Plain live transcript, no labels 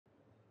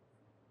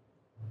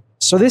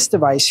So this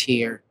device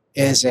here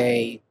is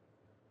a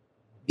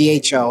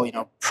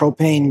BHO,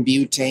 propane,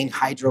 butane,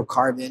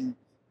 hydrocarbon,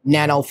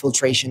 nano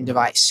filtration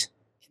device.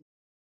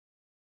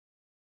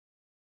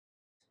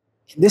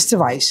 And this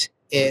device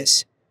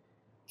is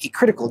a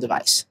Critcal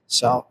device.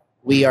 So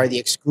we are the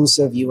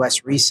exclusive US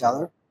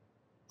reseller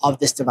of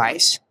this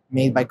device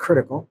made by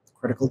Critcal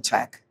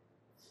Tech.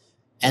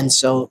 And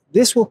so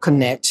this will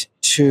connect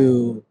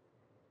to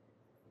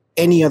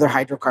any other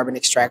hydrocarbon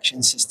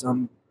extraction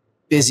system,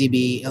 Busy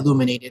Bee,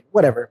 Illuminated,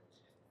 whatever.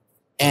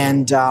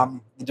 And the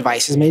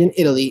device is made in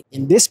Italy.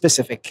 In this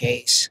specific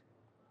case,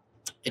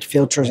 it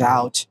filters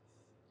out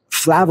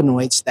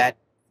flavonoids that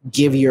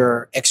give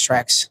your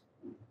extracts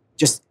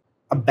just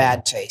a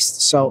bad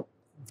taste. So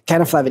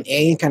Canaflavin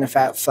A and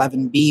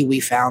Canaflavin B, we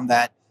found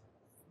that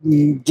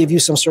give you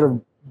some sort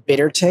of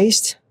bitter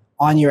taste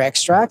on your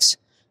extracts.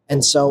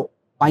 And so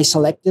by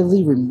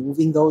selectively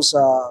removing those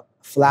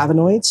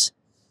flavonoids,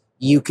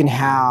 you can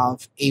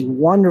have a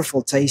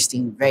wonderful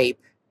tasting vape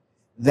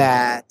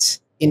that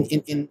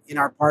in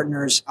our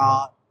partners'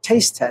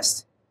 taste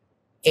test,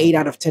 8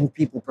 out of 10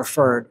 people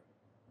preferred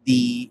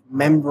the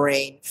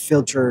membrane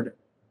filtered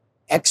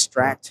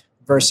extract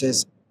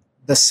versus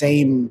the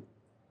same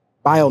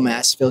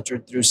biomass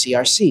filtered through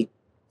CRC.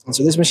 And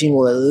so this machine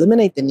will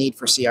eliminate the need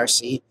for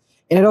CRC,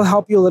 and it'll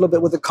help you a little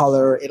bit with the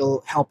color.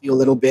 It'll help you a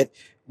little bit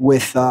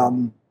with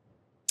the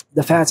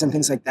fats and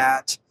things like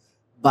that.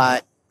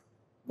 But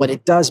what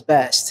it does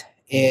best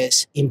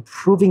is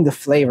improving the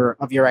flavor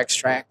of your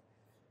extract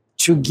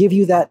to give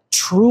you that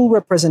true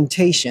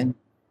representation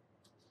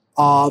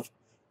of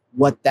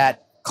what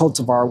that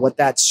cultivar, what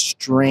that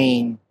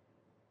strain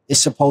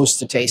is supposed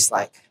to taste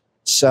like.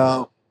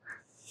 So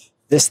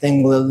this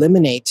thing will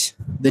eliminate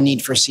the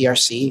need for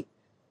CRC,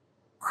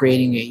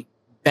 creating a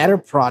better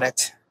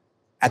product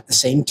at the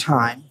same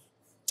time.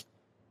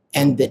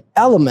 And the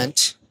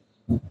element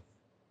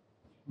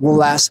will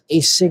last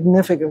a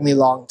significantly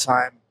long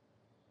time.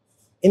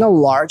 In a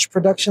large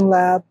production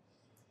lab,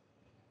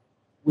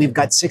 we've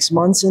got 6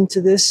 months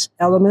into this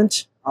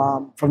element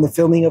from the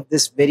filming of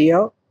this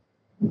video.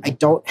 I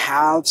don't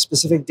have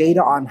specific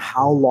data on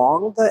how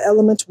long the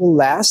element will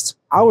last.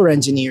 Our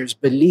engineers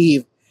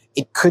believe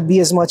it could be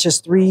as much as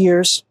 3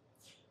 years.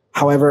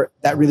 However,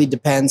 that really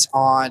depends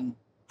on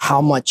how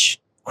much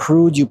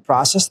crude you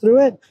process through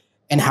it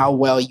and how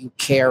well you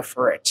care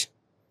for it.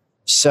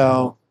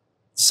 So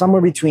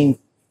somewhere between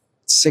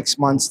 6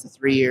 months to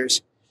 3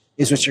 years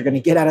is what you're going to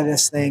get out of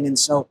this thing. And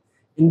so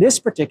in this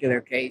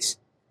particular case,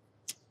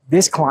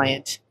 this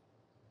client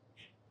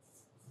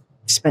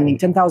is spending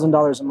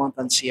 $10,000 a month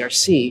on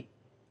CRC.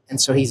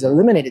 And so he's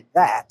eliminated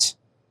that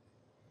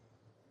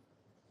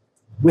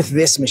with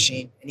this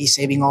machine, and he's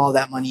saving all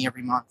that money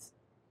every month.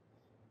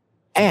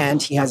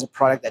 And he has a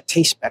product that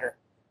tastes better,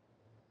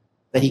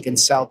 that he can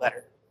sell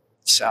better.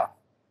 So,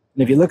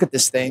 and if you look at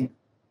this thing,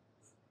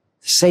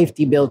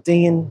 safety built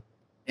in,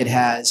 it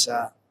has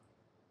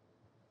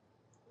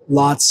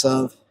lots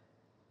of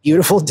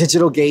beautiful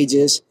digital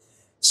gauges,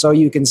 so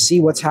you can see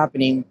what's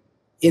happening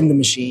in the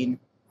machine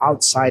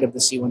outside of the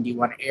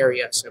C1D1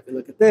 area. So if we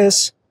look at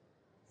this,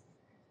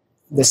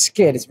 the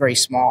skid is very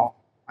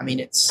small. I mean,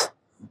 it's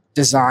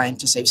designed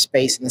to save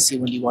space in the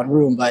C1D1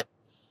 room, but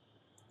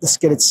the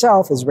skid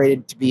itself is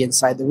rated to be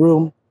inside the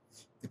room.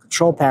 The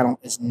control panel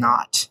is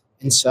not.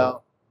 And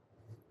so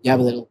you have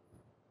a little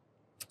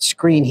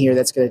screen here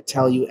that's going to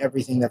tell you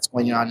everything that's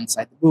going on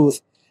inside the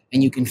booth,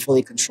 and you can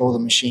fully control the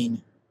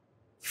machine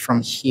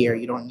from here.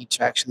 You don't need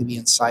to actually be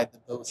inside the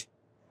booth.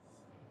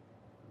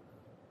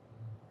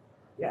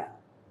 Yeah.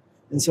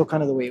 And so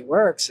kind of the way it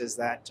works is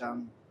that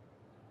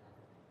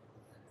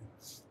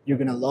you're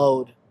going to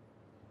load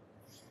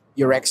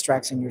your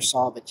extracts and your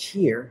solvent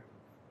here,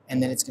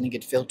 and then it's going to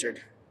get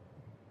filtered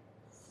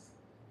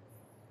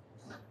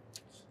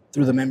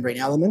through the membrane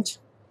element.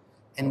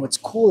 And what's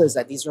cool is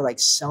that these are like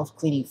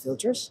self-cleaning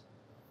filters.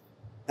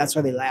 That's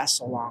why they last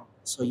so long.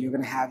 So you're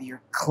going to have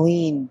your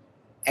clean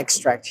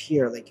extract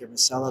here, like your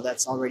micella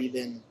that's already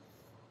been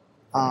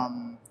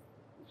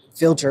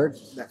filtered,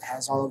 that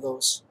has all of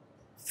those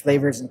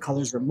flavors and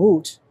colors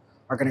removed,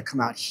 are going to come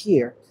out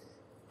here.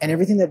 And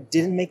everything that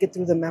didn't make it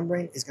through the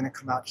membrane is going to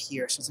come out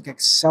here. So it's like a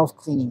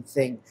self-cleaning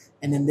thing.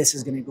 And then this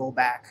is going to go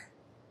back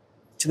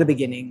to the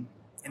beginning.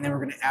 And then we're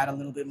going to add a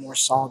little bit more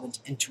solvent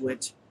into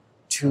it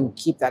to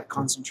keep that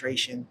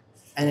concentration.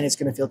 And then it's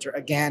going to filter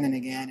again and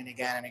again and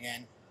again and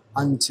again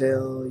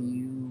until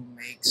you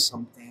make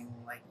something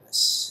like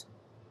this.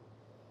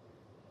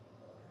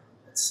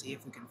 Let's see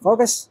if we can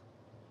focus.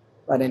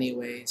 But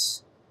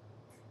anyways,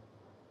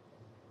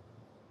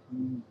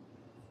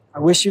 I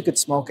wish you could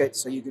smoke it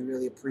so you could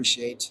really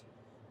appreciate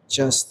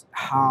just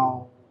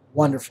how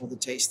wonderful the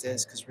taste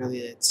is, because really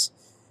it's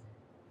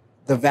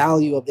the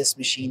value of this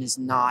machine is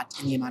not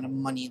in the amount of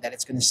money that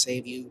it's going to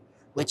save you,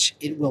 which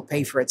it will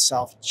pay for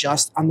itself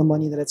just on the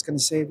money that it's going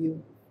to save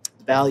you.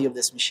 The value of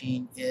this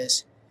machine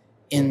is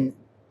in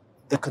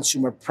the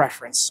consumer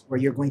preference, where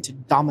you're going to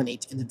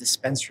dominate in the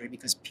dispensary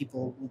because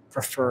people will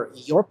prefer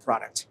your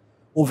product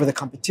over the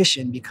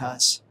competition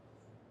because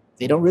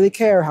they don't really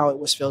care how it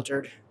was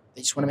filtered.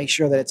 They just want to make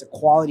sure that it's a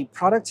quality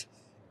product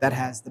that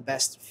has the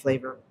best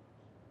flavor.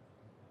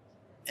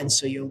 And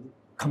so you'll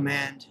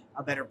command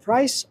a better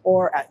price,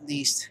 or at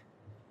least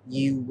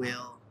you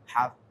will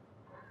have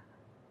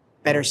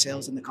better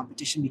sales in the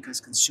competition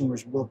because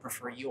consumers will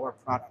prefer your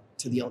product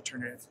to the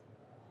alternative.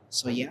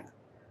 So yeah,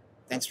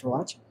 thanks for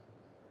watching.